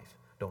in life.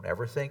 Don't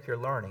ever think you're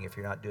learning if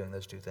you're not doing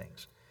those 2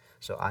 things.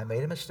 So I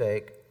made a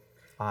mistake,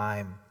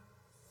 I'm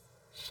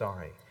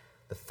sorry.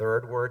 The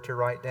third word to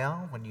write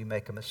down when you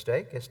make a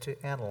mistake is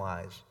to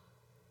analyze.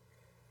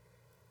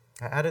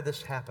 How did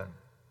this happen?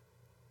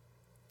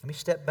 Let me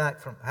step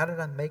back from, how did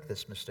I make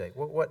this mistake?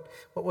 What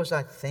was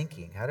I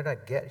thinking? How did I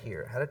get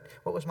here?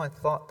 What was my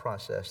thought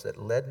process that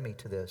led me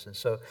to this? And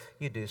so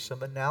you do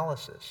some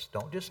analysis.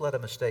 Don't just let a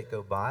mistake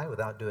go by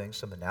without doing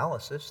some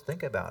analysis.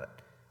 Think about it.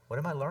 What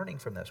am I learning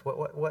from this?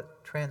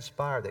 What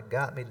transpired that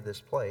got me to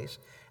this place?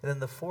 And then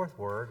the 4th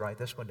word, write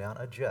this one down,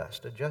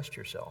 adjust. Adjust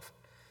yourself.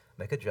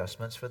 Make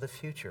adjustments for the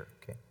future,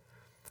 okay?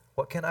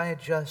 What can I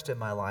adjust in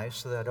my life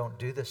so that I don't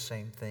do the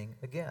same thing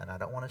again? I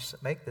don't want to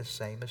make the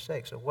same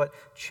mistake. So what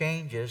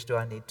changes do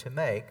I need to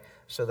make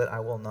so that I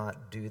will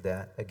not do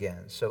that again?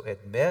 So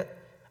admit,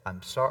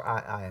 I'm sorry,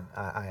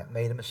 I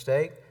made a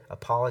mistake.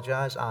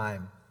 Apologize,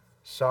 I'm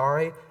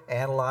sorry.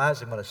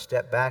 Analyze, I'm going to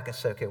step back and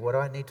say, okay, what do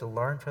I need to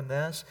learn from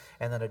this?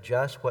 And then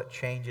adjust what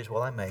changes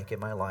will I make in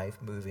my life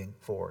moving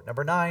forward.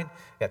 Number 9,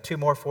 got 2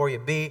 more for you.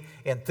 Be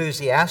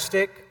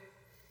enthusiastic.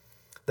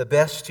 The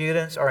best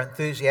students are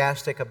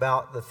enthusiastic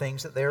about the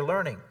things that they're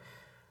learning.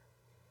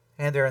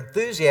 And their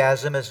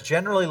enthusiasm is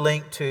generally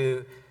linked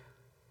to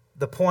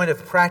the point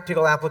of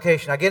practical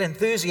application. I get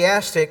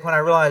enthusiastic when I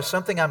realize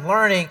something I'm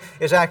learning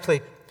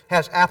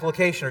has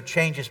application or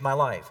changes my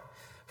life.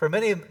 For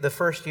many of the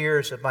first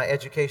years of my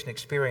education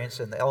experience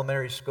in the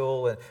elementary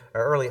school and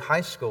early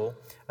high school,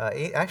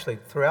 actually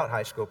throughout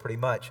high school pretty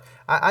much,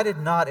 I did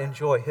not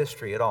enjoy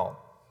history at all.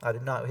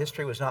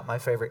 History was not my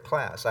favorite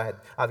class.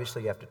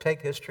 Obviously you have to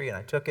take history, and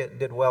I took it and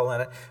did well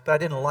in it, but I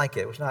didn't like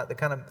it. It was not the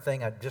kind of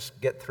thing I'd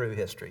just get through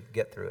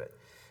it.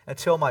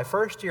 Until my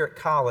first year at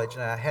college,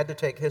 and I had to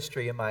take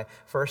history in my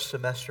first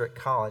semester at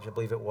college, I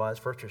believe it was,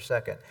 first or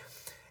second.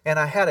 And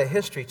I had a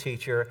history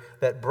teacher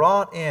that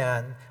brought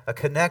in a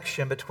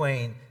connection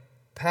between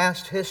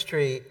past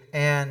history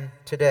and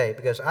today,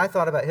 because I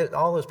thought about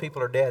all those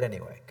people are dead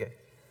anyway, okay?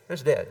 They're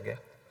just dead, okay?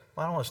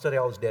 Well, I don't want to study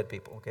all those dead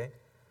people, okay?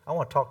 I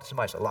want to talk to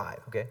somebody who's alive,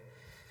 okay?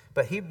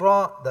 But he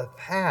brought the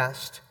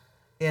past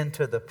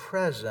into the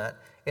present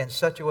in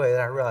such a way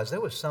that I realized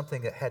there was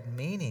something that had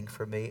meaning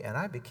for me, and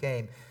I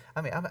became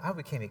I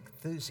became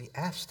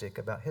enthusiastic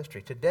about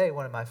history. Today,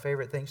 one of my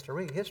favorite things to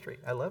read, history.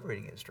 I love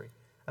reading history.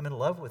 I'm in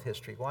love with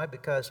history. Why?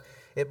 Because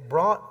it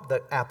brought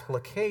the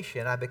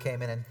application. I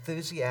became an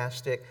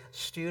enthusiastic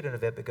student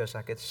of it because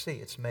I could see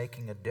it's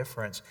making a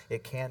difference.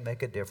 It can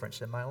make a difference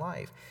in my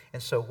life.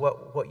 And so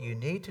what you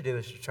need to do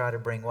is to try to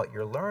bring what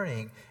you're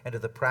learning into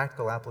the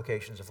practical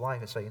applications of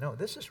life and say,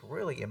 this is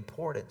really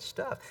important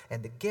stuff.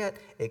 And to get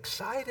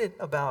excited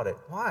about it.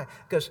 Why?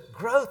 Because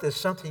growth is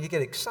something you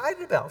get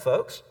excited about,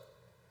 folks.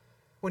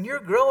 When you're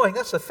growing,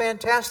 that's a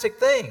fantastic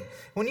thing.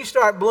 When you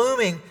start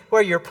blooming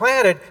where you're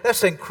planted,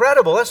 that's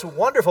incredible. That's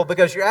wonderful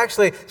because you're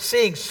actually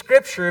seeing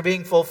Scripture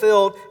being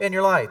fulfilled in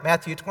your life.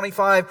 Matthew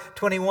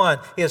 25:21,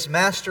 his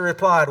master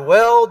replied,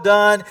 "Well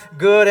done,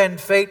 good and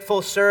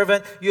faithful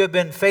servant. You have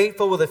been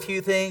faithful with a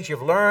few things.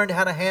 You've learned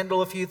how to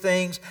handle a few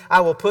things. I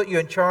will put you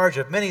in charge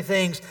of many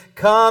things.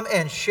 Come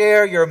and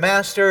share your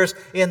master's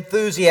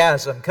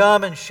enthusiasm.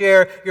 Come and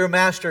share your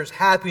master's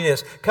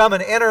happiness. Come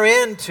and enter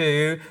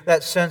into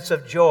that sense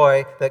of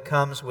joy that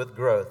comes with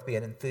growth. Be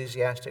an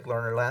enthusiastic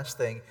learner." Last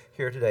thing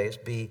here today is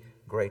be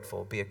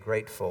grateful. Be a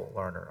grateful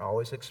learner.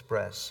 Always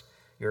express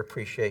your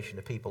appreciation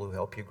to people who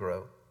help you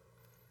grow.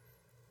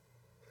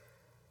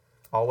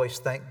 Always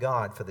thank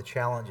God for the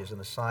challenges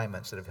and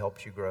assignments that have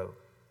helped you grow.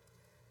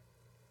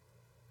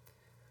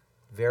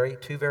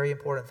 Two very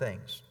important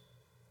things.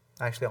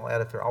 Actually, I'll add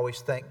it there.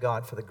 Always thank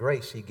God for the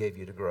grace He gave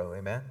you to grow.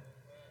 Amen?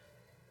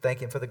 Thank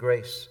Him for the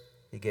grace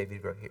He gave you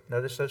to grow.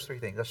 Notice those three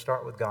things. Let's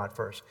start with God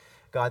first.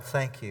 God,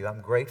 thank you. I'm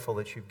grateful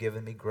that you've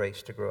given me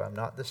grace to grow. I'm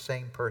not the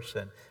same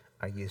person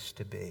I used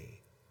to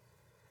be.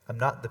 I'm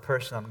not the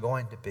person I'm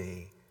going to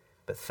be.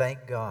 But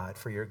thank God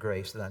for your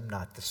grace that I'm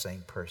not the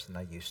same person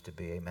I used to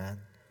be. Amen?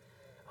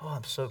 Oh,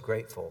 I'm so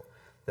grateful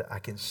that I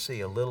can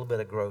see a little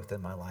bit of growth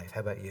in my life. How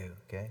about you?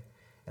 Okay?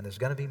 And there's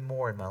going to be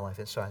more in my life.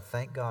 And so I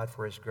thank God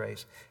for His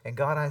grace. And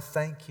God, I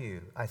thank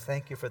you. I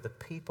thank you for the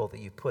people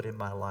that you put in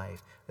my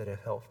life that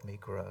have helped me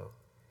grow.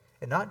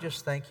 And not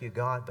just thank you,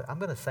 God, but I'm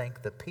going to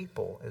thank the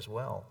people as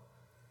well.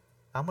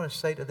 I'm going to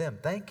say to them,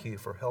 thank you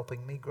for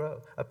helping me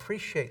grow.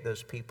 Appreciate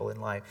those people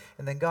in life.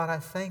 And then, God, I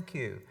thank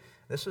you.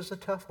 This is a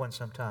tough one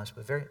sometimes,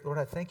 but Lord,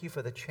 I thank you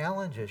for the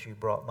challenges you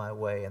brought my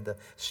way and the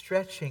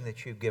stretching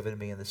that you've given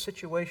me and the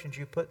situations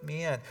you put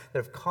me in that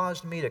have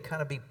caused me to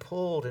kind of be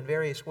pulled in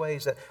various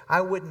ways that I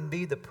wouldn't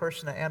be the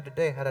person I am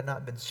today had I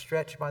not been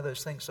stretched by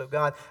those things. So,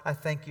 God, I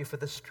thank you for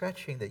the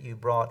stretching that you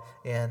brought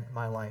in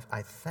my life.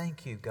 I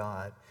thank you,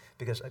 God,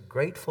 because a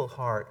grateful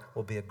heart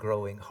will be a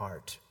growing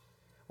heart.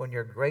 When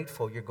you're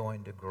grateful, you're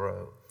going to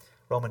grow.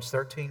 Romans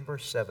 13,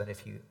 verse 7,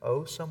 if you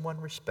owe someone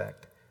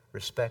respect,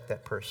 respect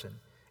that person.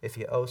 If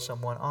you owe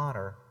someone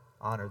honor,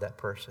 honor that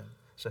person.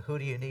 So who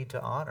do you need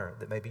to honor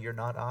that maybe you're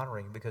not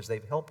honoring because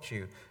they've helped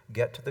you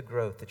get to the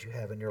growth that you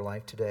have in your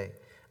life today?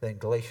 Then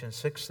Galatians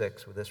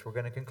 6:6, with this we're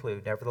going to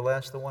conclude.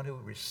 Nevertheless, the one who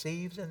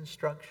receives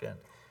instruction,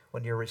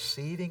 when you're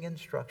receiving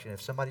instruction,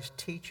 if somebody's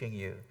teaching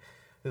you,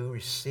 who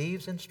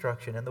receives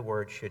instruction in the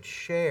Word should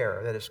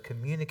share, that is,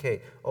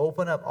 communicate,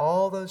 open up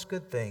all those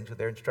good things with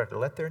their instructor.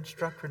 Let their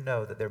instructor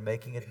know that they're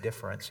making a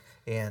difference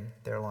in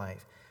their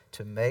life.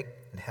 To make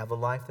and have a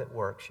life that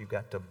works, you've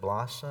got to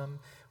blossom,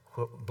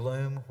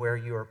 bloom where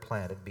you are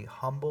planted. Be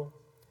humble,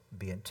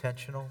 be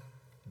intentional,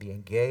 be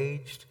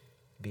engaged,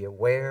 be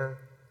aware,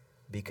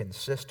 be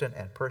consistent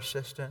and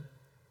persistent,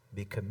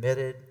 be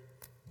committed,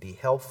 be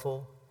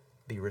helpful,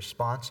 be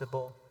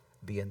responsible,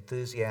 be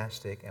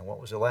enthusiastic, and what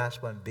was the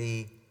last one?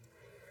 Be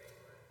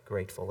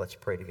grateful. Let's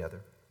pray together.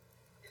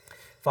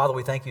 Father,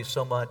 we thank you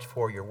so much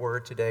for your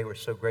word today. We're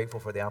so grateful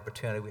for the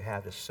opportunity we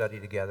have to study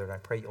together, and I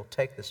pray you'll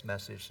take this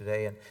message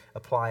today and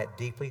apply it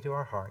deeply to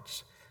our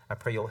hearts. I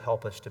pray you'll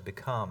help us to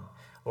become,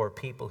 Lord,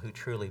 people who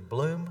truly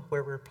bloom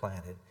where we're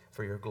planted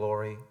for your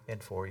glory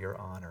and for your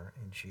honor.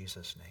 In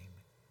Jesus' name.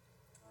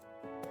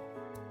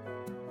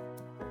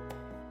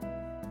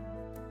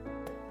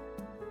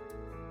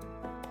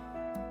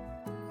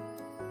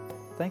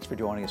 Thanks for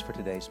joining us for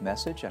today's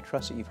message. I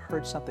trust that you've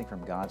heard something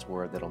from God's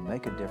Word that'll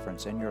make a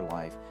difference in your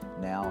life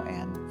now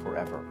and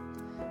forever.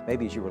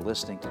 Maybe as you were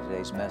listening to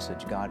today's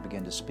message, God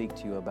began to speak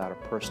to you about a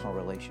personal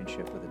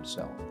relationship with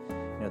Himself.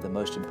 You know, the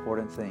most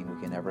important thing we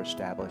can ever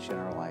establish in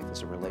our life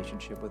is a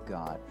relationship with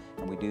God,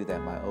 and we do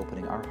that by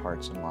opening our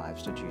hearts and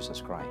lives to Jesus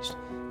Christ.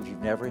 If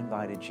you've never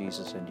invited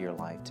Jesus into your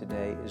life,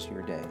 today is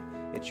your day.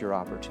 It's your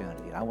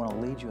opportunity. And I want to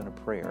lead you in a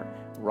prayer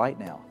right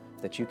now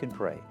that you can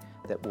pray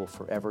that will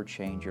forever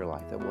change your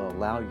life, that will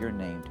allow your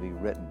name to be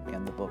written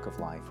in the book of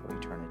life for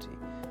eternity.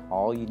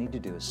 All you need to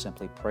do is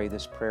simply pray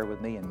this prayer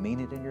with me and mean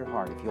it in your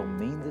heart. If you'll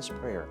mean this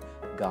prayer,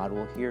 God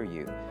will hear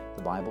you.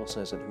 The Bible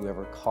says that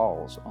whoever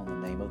calls on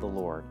the name of the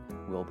Lord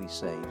will be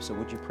saved. So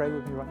would you pray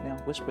with me right now?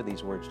 Whisper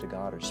these words to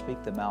God or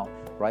speak them out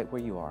right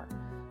where you are.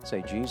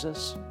 Say,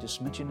 Jesus,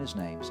 just mention His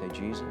name. Say,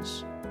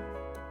 Jesus,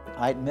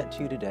 I admit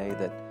to you today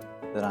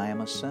that I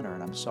am a sinner,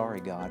 and I'm sorry,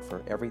 God,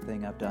 for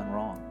everything I've done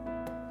wrong.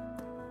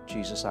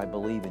 Jesus, I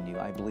believe in you.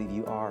 I believe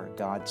you are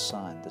God's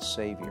Son, the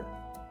Savior,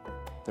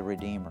 the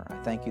Redeemer. I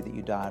thank you that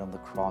you died on the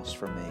cross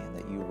for me and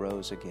that you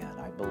rose again.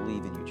 I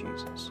believe in you,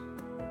 Jesus.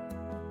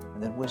 And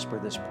And then whisper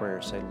this prayer.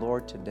 Say,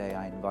 Lord, today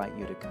I invite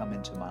you to come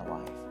into my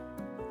life,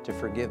 to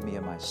forgive me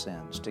of my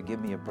sins, to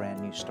give me a brand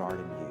new start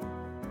in you.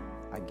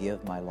 I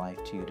give my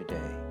life to you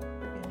today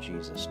in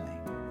Jesus'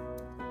 name.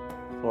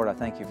 Lord, I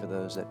thank you for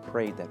those that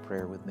prayed that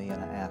prayer with me,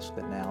 and I ask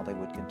that now they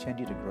would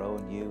continue to grow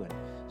in you and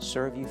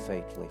serve you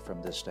faithfully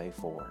from this day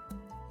forward.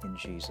 In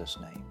Jesus'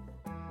 name.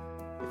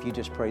 If you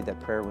just prayed that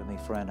prayer with me,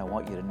 friend, I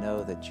want you to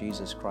know that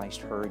Jesus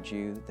Christ heard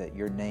you, that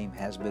your name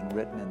has been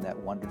written in that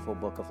wonderful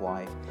book of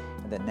life,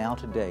 and that now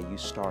today you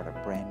start a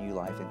brand new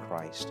life in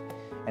Christ.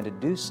 And to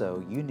do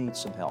so, you need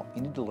some help.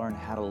 You need to learn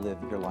how to live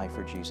your life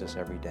for Jesus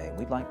every day.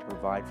 We'd like to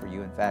provide for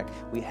you. In fact,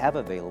 we have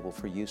available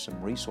for you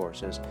some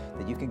resources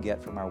that you can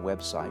get from our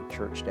website,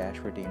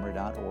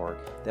 church-redeemer.org,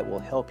 that will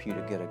help you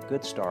to get a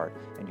good start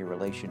in your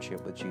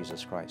relationship with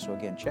Jesus Christ. So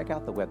again, check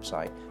out the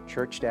website,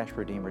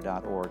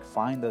 church-redeemer.org.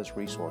 Find those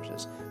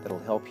resources that will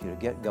help you to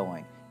get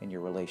going in your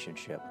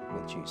relationship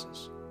with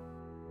Jesus.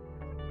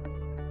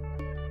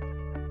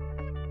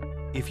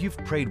 If you've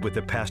prayed with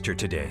the pastor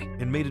today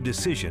and made a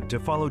decision to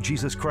follow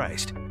Jesus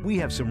Christ, we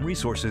have some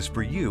resources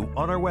for you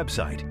on our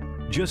website.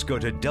 Just go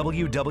to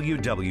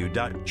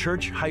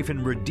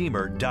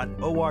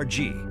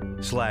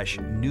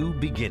www.church-redeemer.org/new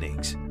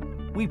beginnings.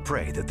 We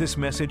pray that this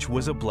message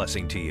was a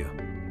blessing to you.